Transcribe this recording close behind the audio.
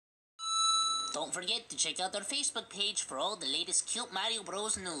Don't forget to check out our Facebook page for all the latest cute Mario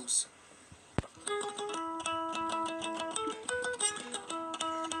Bros. News.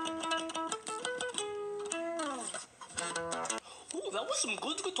 Oh, that was some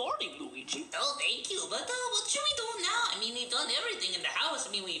good guitaring, Luigi. Oh, thank you. But what should we do now? I mean, we've done everything in the house.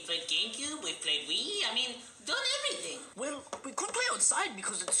 I mean, we've played GameCube, we've played Wii. I mean, done everything. Well, we could play outside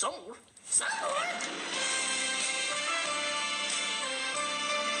because it's summer. Summer?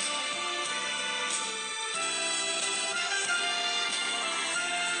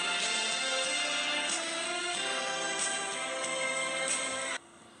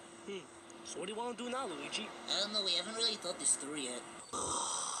 So what do you want to do now, Luigi? I don't know. We haven't really thought this through yet.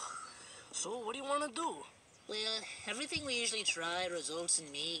 So what do you want to do? Well, everything we usually try results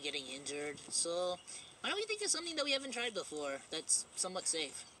in me getting injured. So why don't we think of something that we haven't tried before that's somewhat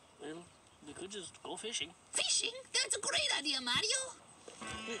safe? Well, we could just go fishing. Fishing? That's a great idea, Mario.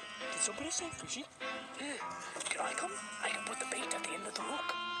 Hey, did somebody say fishing? Can I come? I can put the bait at the end of the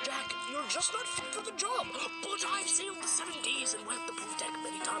hook. Jack, you're just not fit for the job. But I've sailed the 7 days and wet the pool deck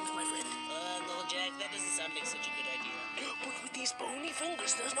many times, my friend. No, Jack, that doesn't sound like such a good idea. But with these bony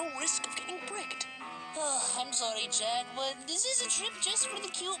fingers, there's no risk of getting pricked. Oh, I'm sorry, Jack, but this is a trip just for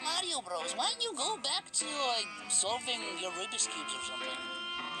the cute Mario Bros. Why don't you go back to, solving your Rubik's Cubes or something?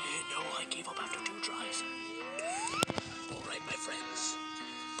 No, I gave up after 2 tries. All right, my friends.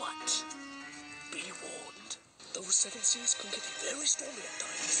 But be warned. Those 7 seas can get very stormy at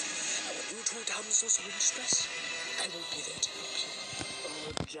times. And when you two damsels are in distress, I won't be there to help you.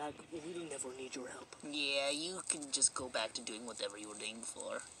 Oh, Jack, we'll never need your help. Yeah, you can just go back to doing whatever you were doing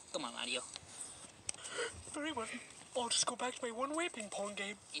before. Come on, Mario. Very well. I'll just go back to my one-way ping-pong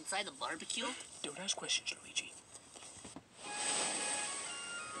game. Inside the barbecue? Don't ask questions, Luigi.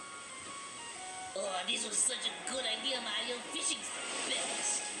 Oh, this was such a good idea, Mario. Fishing's the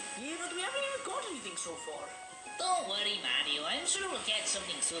best. Yeah, but we haven't even caught anything so far. Don't worry, Mario. I'm sure we'll catch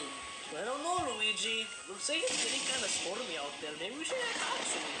something soon. I don't know, Luigi. We'll say it's getting kind of stormy out there. Maybe we should head out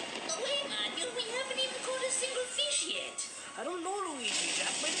soon. No way, Mario. We haven't even caught a single fish yet. I don't know, Luigi.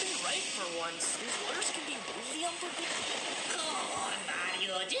 Jack might have been right for once. These waters can be really unpredictable. Come on,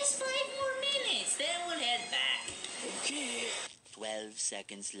 Mario. Just 5 more minutes. Then we'll head back. Okay. 12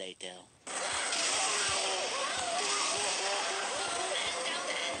 seconds later.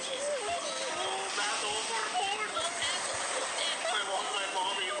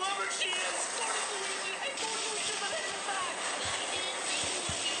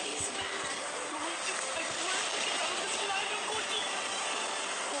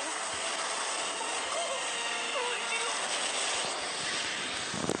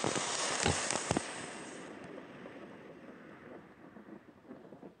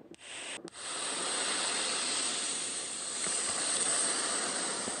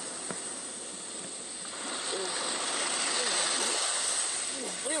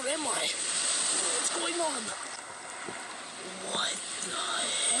 Where am I? What's going on? What the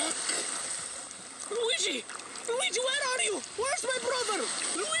heck? Luigi! Luigi, where are you? Where's my brother?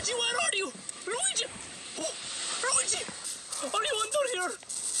 Luigi, where are you? Luigi! Oh, Luigi! Are you under here?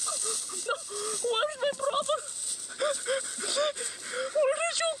 No, where's my brother? Where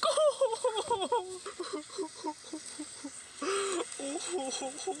did you go?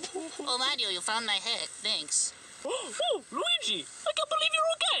 Oh, Mario, you found my head. Thanks. Oh, Luigi! I can't believe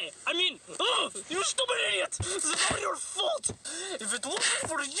you're okay! I mean, you stupid idiot! This is all your fault! If it wasn't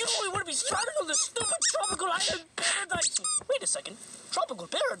for you, we would be stranded on this stupid tropical island paradise! Wait a second. Tropical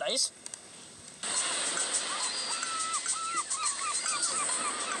paradise?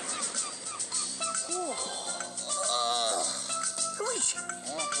 Luigi!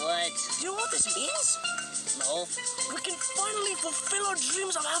 What? Do you know what this means? No. We can finally fulfill our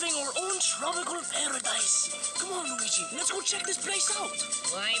dreams of having our own tropical paradise. Come on, Luigi, let's go check this place out.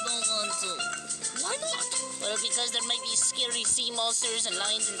 I don't want to. Why not? Well, because there might be scary sea monsters and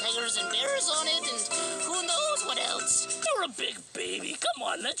lions and tigers and bears on it, and who knows what else. You're a big baby. Come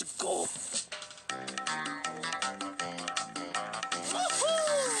on, let's go. Woohoo!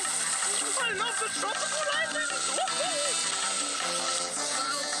 I love the tropical island. Woohoo!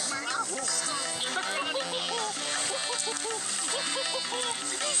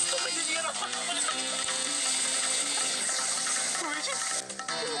 Luigi?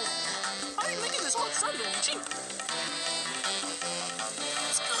 How are you making this hot sun, Luigi?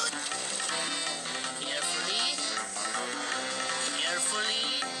 It's good. Carefully. Carefully.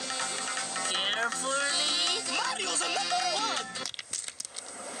 Carefully. Mario's a #1!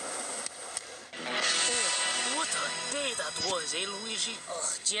 Oh, what a day that was, eh, Luigi?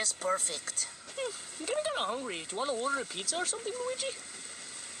 Oh, just perfect. I'm getting kind of hungry. Do you want to order a pizza or something, Luigi?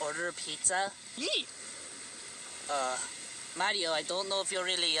 Or order a pizza? Yee. Mario, I don't know if you're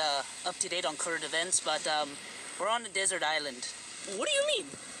really up to date on current events, but we're on a desert island. What do you mean?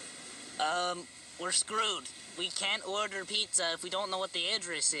 We're screwed. We can't order pizza if we don't know what the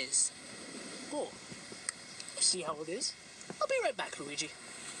address is. Oh, I see how it is. I'll be right back, Luigi.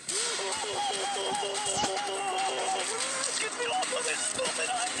 Get me off of this stupid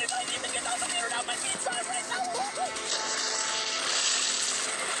island! I need to get out of here and have my pizza right now!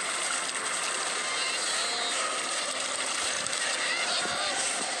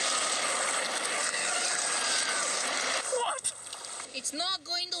 What? It's not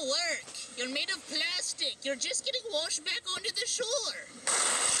going to work. You're made of plastic. You're just getting washed back onto the shore.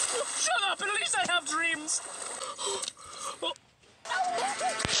 Oh, shut up! At least I have dreams! Oh.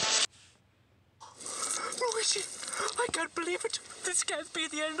 Luigi, I can't believe it. This can't be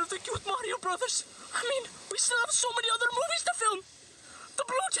the end of the cute Mario Brothers. I mean, we still have so many other movies to film. The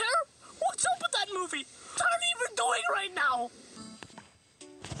Blue Terror? What's up with that movie? What are they even doing right now?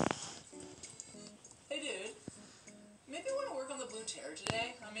 Hey dude, maybe you want to work on the Blue Terror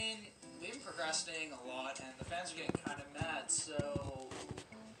today? I mean, we've been procrastinating a lot and the fans are getting kind of mad, so...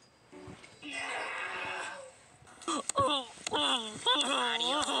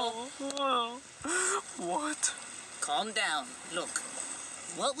 What? Calm down. Look,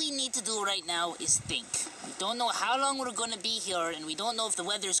 what we need to do right now is think. We don't know how long we're going to be here, and we don't know if the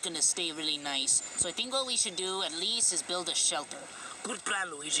weather's going to stay really nice. So I think what we should do, at least, is build a shelter. Good plan,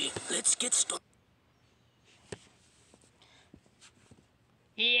 Luigi. Let's get started.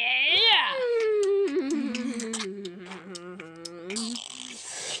 Yeah!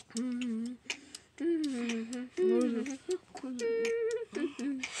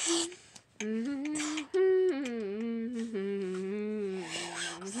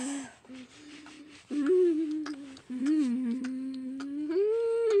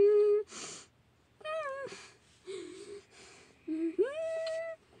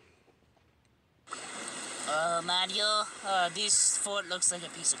 Mario, this fort looks like a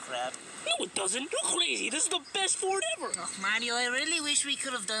piece of crap. No, it doesn't. You're crazy. This is the best fort ever. Oh, Mario, I really wish we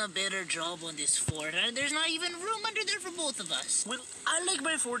could have done a better job on this fort. There's not even room under there for both of us. Well, I like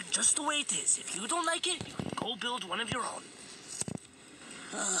my fort just the way it is. If you don't like it, you can go build one of your own.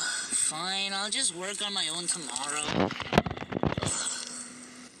 Fine, I'll just work on my own tomorrow.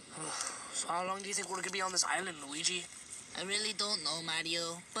 So how long do you think we're gonna be on this island, Luigi? I really don't know,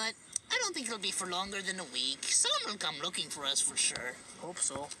 Mario, but I don't think it'll be for longer than a week. Someone will come looking for us for sure. Hope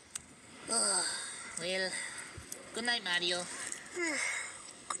so. Well, good night, Mario.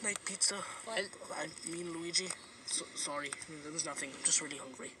 Good night, pizza. What? I mean, Luigi. Sorry, there was nothing. I'm just really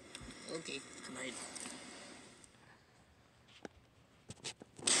hungry. Okay. Good night.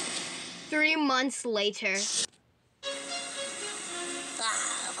 3 months later.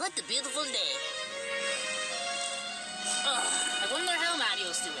 What a beautiful day. I wonder how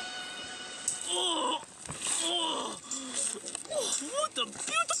Mario's doing. What a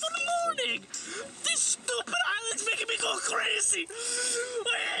beautiful morning! This stupid island's making me go crazy!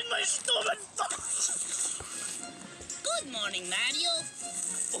 I hate my stupid... Good morning, Mario.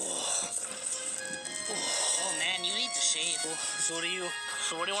 Oh, man, you need to shave. So do you.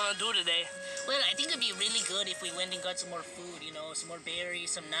 So what do you want to do today? Well, I think it'd be really good if we went and got some more food, you know, some more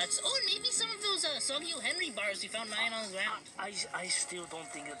berries, some nuts. Oh, and maybe some of those Soggy Henry bars we found lying on the ground. I still don't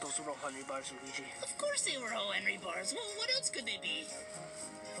think that those were all honey bars, Luigi. Of course they were all Henry bars. Well, what else could they be?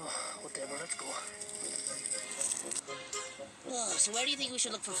 Whatever, let's go. So where do you think we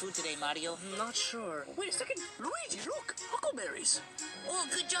should look for food today, Mario? I'm not sure. Wait a second. Luigi, look! Huckleberries! Oh,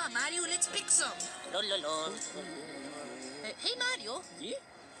 good job, Mario. Let's pick some. Lol. Hey, Mario. Yeah?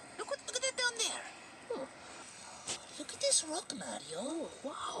 Look at that down there. Oh. Look at this rock, Mario. Oh,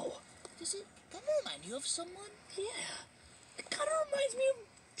 wow. Does it kind of remind you of someone? Yeah. It kind of reminds me of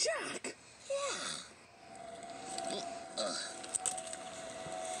Jack. Yeah.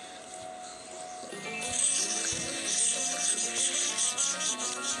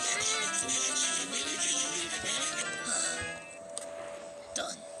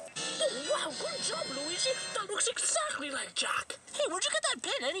 Done. Oh, wow, good job, Luigi. That looks exactly like Jack. Hey, where'd you get that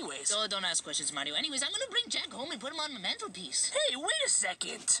pen anyways? Oh, don't ask questions, Mario. Anyways, I'm gonna bring Jack home and put him on my mantelpiece. Hey, wait a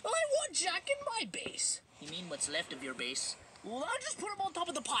second. I want Jack in my base. You mean what's left of your base? Well, I'll just put him on top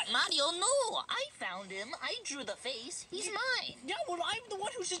of the pot. Mario, no! I found him. I drew the face. He's mine. Yeah, well, I'm the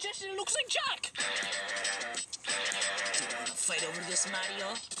one who suggested it looks like Jack. Do you want to fight over this,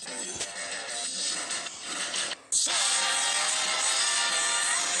 Mario?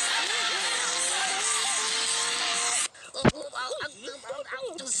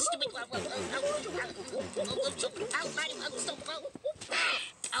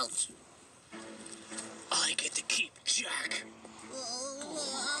 Ouch. I get to keep Jack.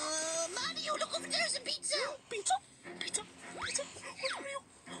 Mario, look over there, there's a pizza. Pizza? Pizza? Pizza? Where are you?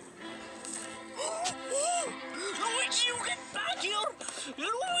 Oh, Luigi, you get back here!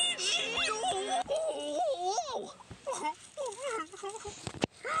 Luigi! Oh. I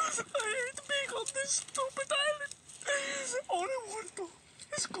hate being on this stupid island. All I want to do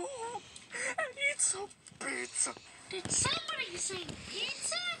is go home and eat some pizza. Did somebody say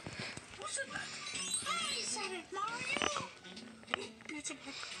pizza? Who's it, man? I said it, Mario. Pizza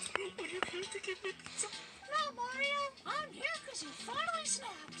man, are you here to give me pizza? No, Mario. I'm here because you finally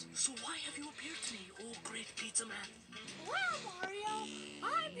snapped. So why have you appeared to me, oh great pizza man? Well, Mario,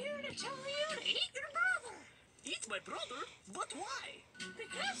 I'm here to tell you to eat your brother. Eat my brother? But why?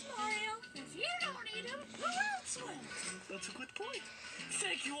 Because, Mario, if you don't eat him, who else will? That's a good point.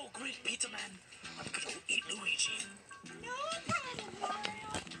 Thank you, oh great pizza man. I'm gonna go eat Luigi. No problem, Mario.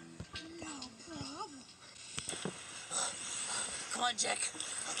 No problem. Come on, Jack.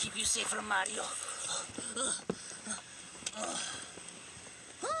 I'll keep you safe from Mario.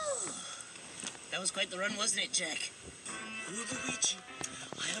 That was quite the run, wasn't it, Jack? Oh, Luigi,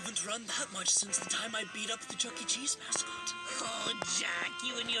 I haven't run that much since the time I beat up the Chuck E. Cheese mascot. Oh, Jack,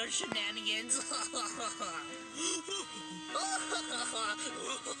 you and your shenanigans.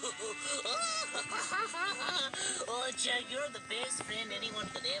 Oh, Jack, you're the best friend anyone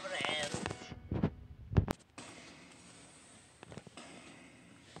could ever have.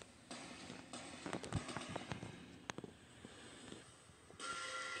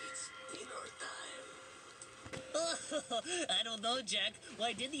 It's dinner time. I don't know, Jack.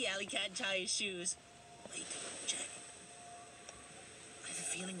 Why did the alley cat tie his shoes? Wait, Jack. I have a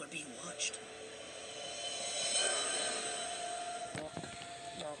feeling we're being watched.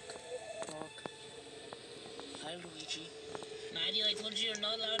 Knock. Hi, Luigi. Mario, I told you you're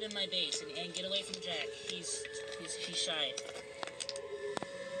not allowed in my base, and get away from Jack. He's shy.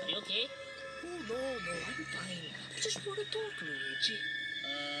 Are you okay? Oh, no, I'm fine. I just want to talk, Luigi.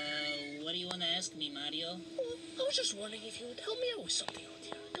 What do you want to ask me, Mario? Oh, I was just wondering if you would help me out with something out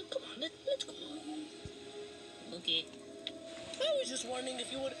here. Come on, let's go. Okay. I was just wondering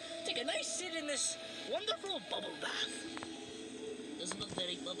if you would take a nice sit in this wonderful bubble bath. Doesn't look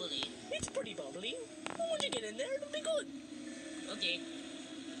very bubbly. It's pretty bubbly. Once you get in there, it'll be good. Okay.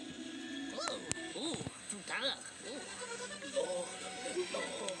 Ooh, frutella. Ooh. Oh.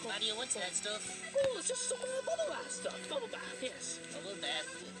 Mario, what's that stuff? Oh, it's just some bubble bath stuff. Bubble bath, yes. Bubble bath.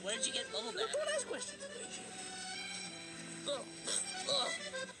 Where'd you get bubble bath? Don't ask questions, Luigi. Oh,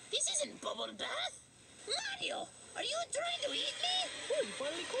 this isn't bubble bath. Mario, are you trying to eat me? Oh, you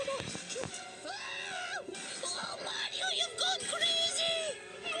finally caught on. Shoot. Oh, Mario, you've gone crazy.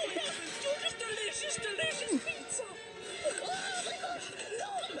 No, it happens. You're just delicious pizza. Oh my gosh. No,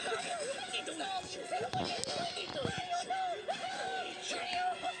 Mario,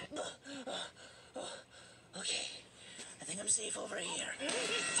 Okay, I think I'm safe over here.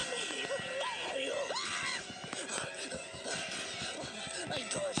 It's me, Mario. My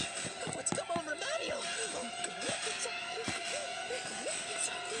gosh, what's come over Mario?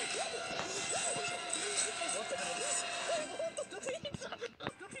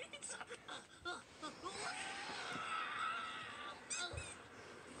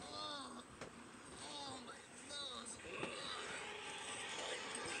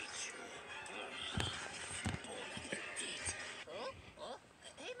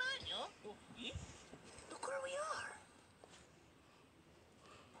 Hey, Mario. Look where we are.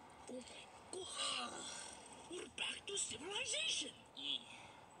 Oh my god. We're back to civilization. Yeah.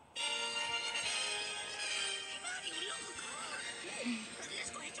 Hey, Mario, look. Let's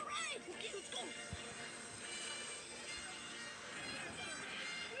go hitch a ride. Okay, let's go.